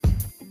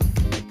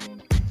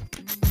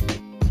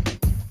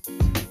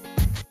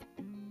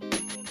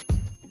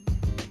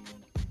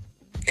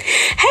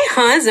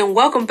Hans, and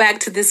welcome back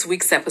to this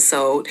week's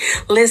episode.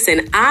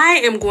 Listen,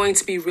 I am going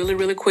to be really,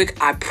 really quick,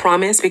 I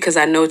promise, because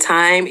I know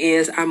time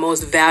is our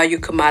most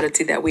valued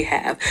commodity that we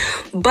have.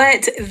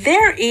 But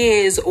there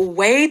is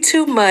way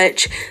too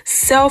much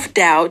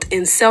self-doubt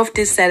and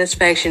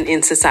self-dissatisfaction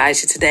in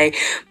society today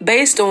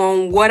based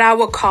on what I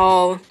would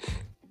call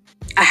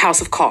a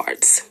house of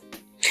cards.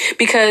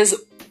 Because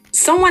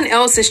someone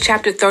else's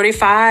chapter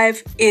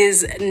 35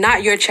 is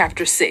not your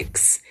chapter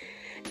 6.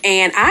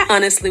 And I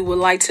honestly would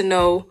like to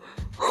know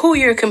who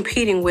you're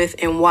competing with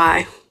and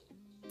why.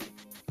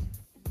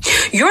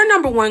 Your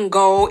number one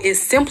goal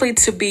is simply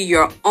to be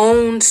your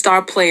own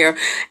star player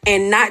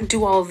and not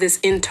do all this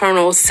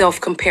internal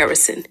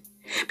self-comparison.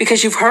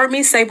 Because you've heard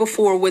me say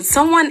before, what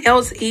someone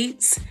else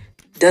eats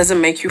doesn't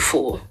make you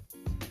full.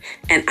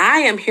 And I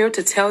am here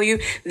to tell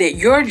you that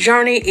your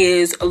journey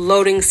is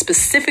loading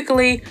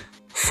specifically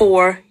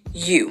for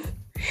you.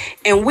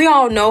 And we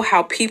all know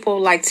how people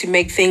like to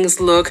make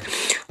things look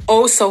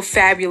oh so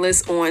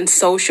fabulous on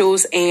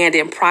socials and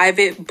in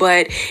private,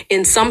 but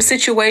in some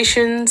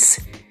situations,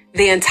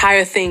 the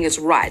entire thing is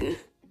rotten.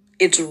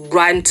 It's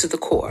rotten to the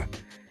core.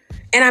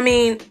 And I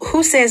mean,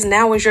 who says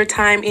now is your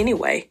time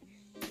anyway?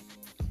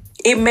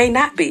 It may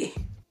not be.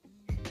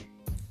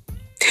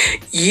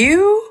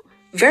 You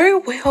very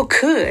well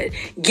could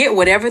get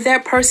whatever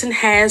that person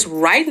has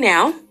right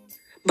now,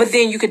 but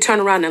then you could turn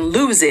around and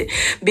lose it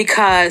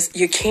because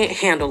you can't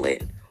handle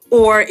it,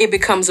 or it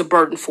becomes a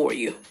burden for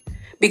you.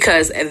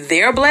 Because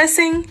their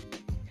blessing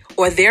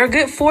or their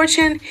good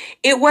fortune,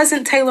 it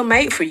wasn't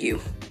tailor-made for you.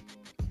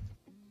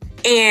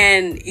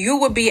 And you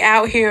would be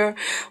out here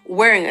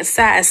wearing a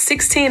size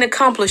 16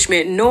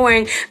 accomplishment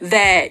knowing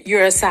that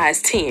you're a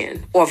size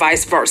 10 or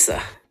vice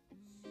versa.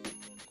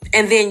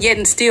 And then yet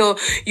and still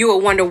you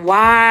would wonder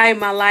why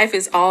my life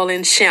is all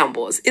in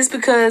shambles. It's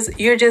because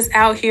you're just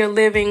out here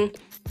living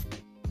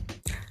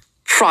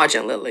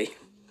fraudulently.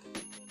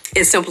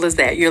 As simple as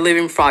that. You're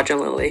living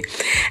fraudulently.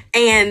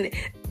 And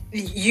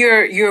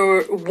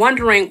you're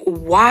wondering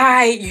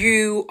why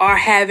you are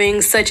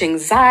having such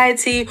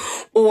anxiety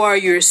or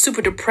you're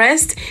super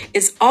depressed.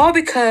 It's all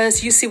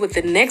because you see what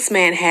the next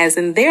man has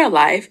in their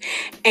life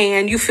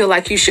and you feel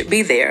like you should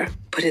be there,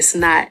 but it's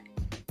not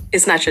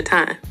your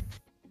time.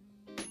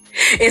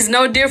 It's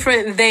no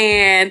different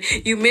than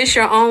you miss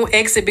your own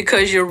exit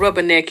because you're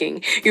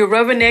rubbernecking. You're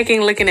rubbernecking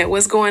looking at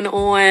what's going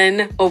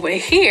on over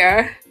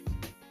here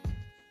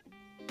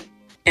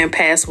and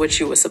past what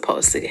you were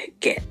supposed to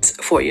get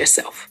for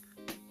yourself.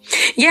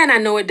 Yeah, and I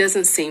know it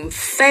doesn't seem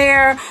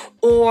fair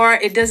or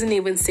it doesn't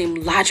even seem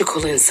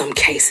logical in some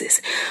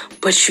cases,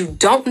 but you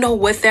don't know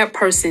what that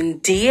person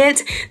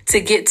did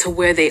to get to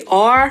where they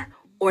are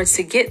or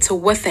to get to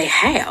what they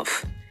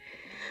have.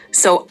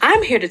 So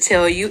I'm here to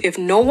tell you, if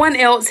no one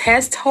else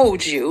has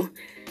told you,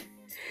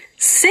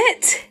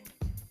 sit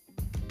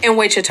and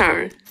wait your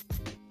turn.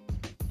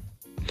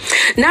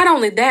 Not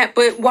only that,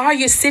 but while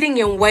you're sitting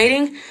and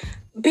waiting,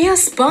 be a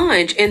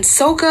sponge and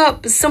soak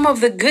up some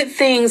of the good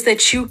things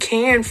that you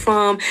can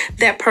from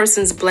that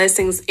person's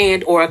blessings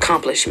and or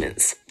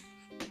accomplishments.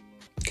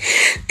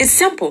 It's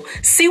simple.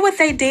 See what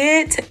they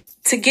did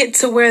to get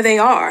to where they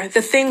are,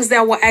 the things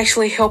that will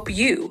actually help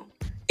you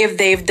if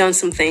they've done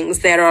some things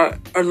that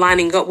are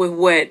lining up with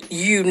what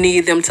you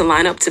need them to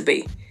line up to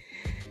be.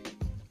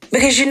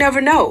 Because you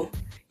never know.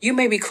 You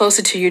may be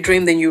closer to your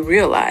dream than you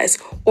realize,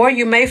 or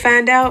you may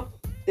find out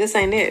this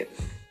ain't it.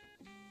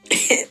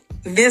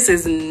 This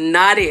is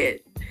not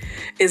it.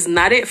 It's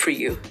not it for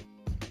you.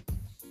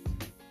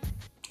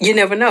 You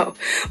never know.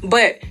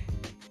 But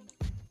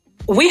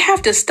we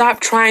have to stop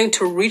trying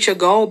to reach a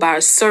goal by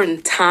a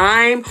certain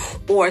time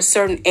or a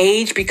certain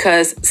age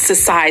because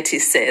society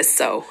says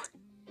so.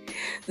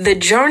 The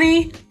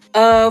journey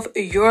of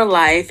your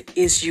life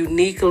is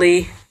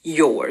uniquely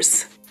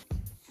yours.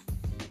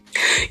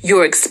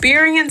 Your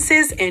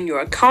experiences and your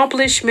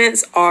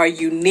accomplishments are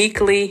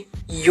uniquely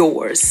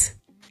yours.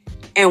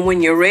 And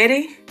when you're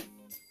ready,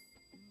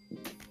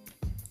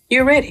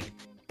 you're ready.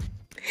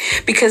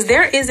 Because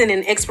there isn't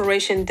an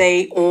expiration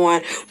date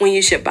on when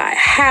you should buy a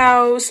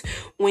house,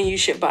 when you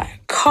should buy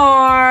a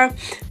car,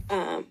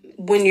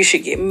 when you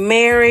should get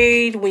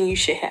married, when you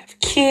should have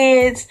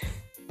kids.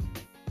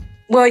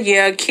 Well,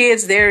 yeah,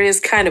 kids, there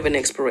is kind of an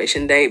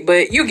expiration date,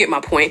 but you get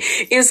my point.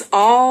 It's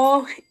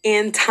all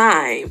in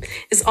time.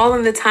 It's all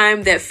in the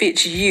time that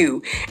fits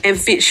you and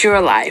fits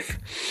your life.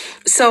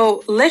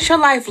 So let your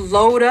life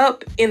load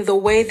up in the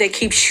way that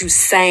keeps you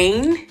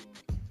sane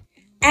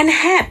and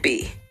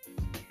happy,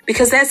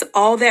 because that's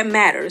all that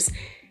matters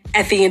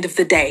at the end of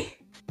the day.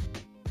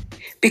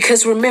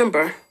 Because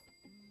remember,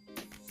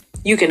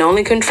 you can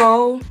only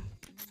control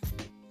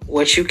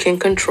what you can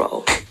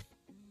control.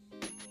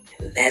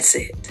 And that's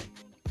it.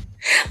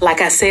 Like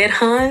I said,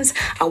 Hans,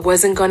 I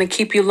wasn't going to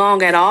keep you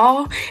long at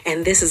all.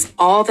 And this is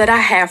all that I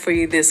have for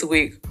you this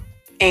week.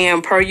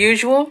 And per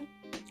usual,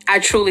 I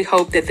truly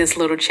hope that this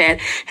little chat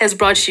has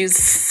brought you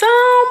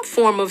some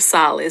form of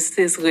solace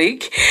this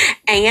week.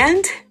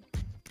 And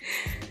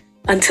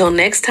until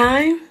next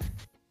time,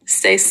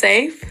 stay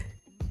safe,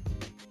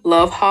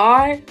 love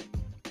hard,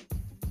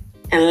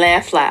 and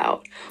laugh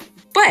loud.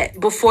 But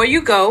before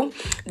you go,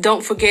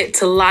 don't forget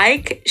to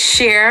like,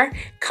 share,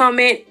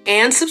 comment,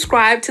 and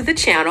subscribe to the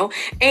channel,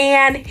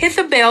 and hit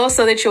the bell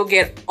so that you'll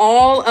get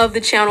all of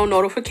the channel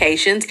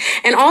notifications.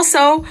 And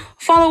also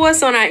follow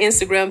us on our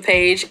Instagram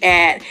page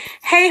at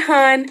Hey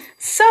Hun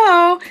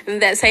So,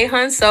 and that's Hey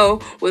Hun So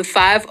with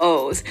 5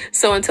 O's.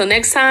 So until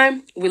next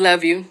time, we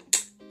love you.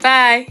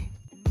 Bye.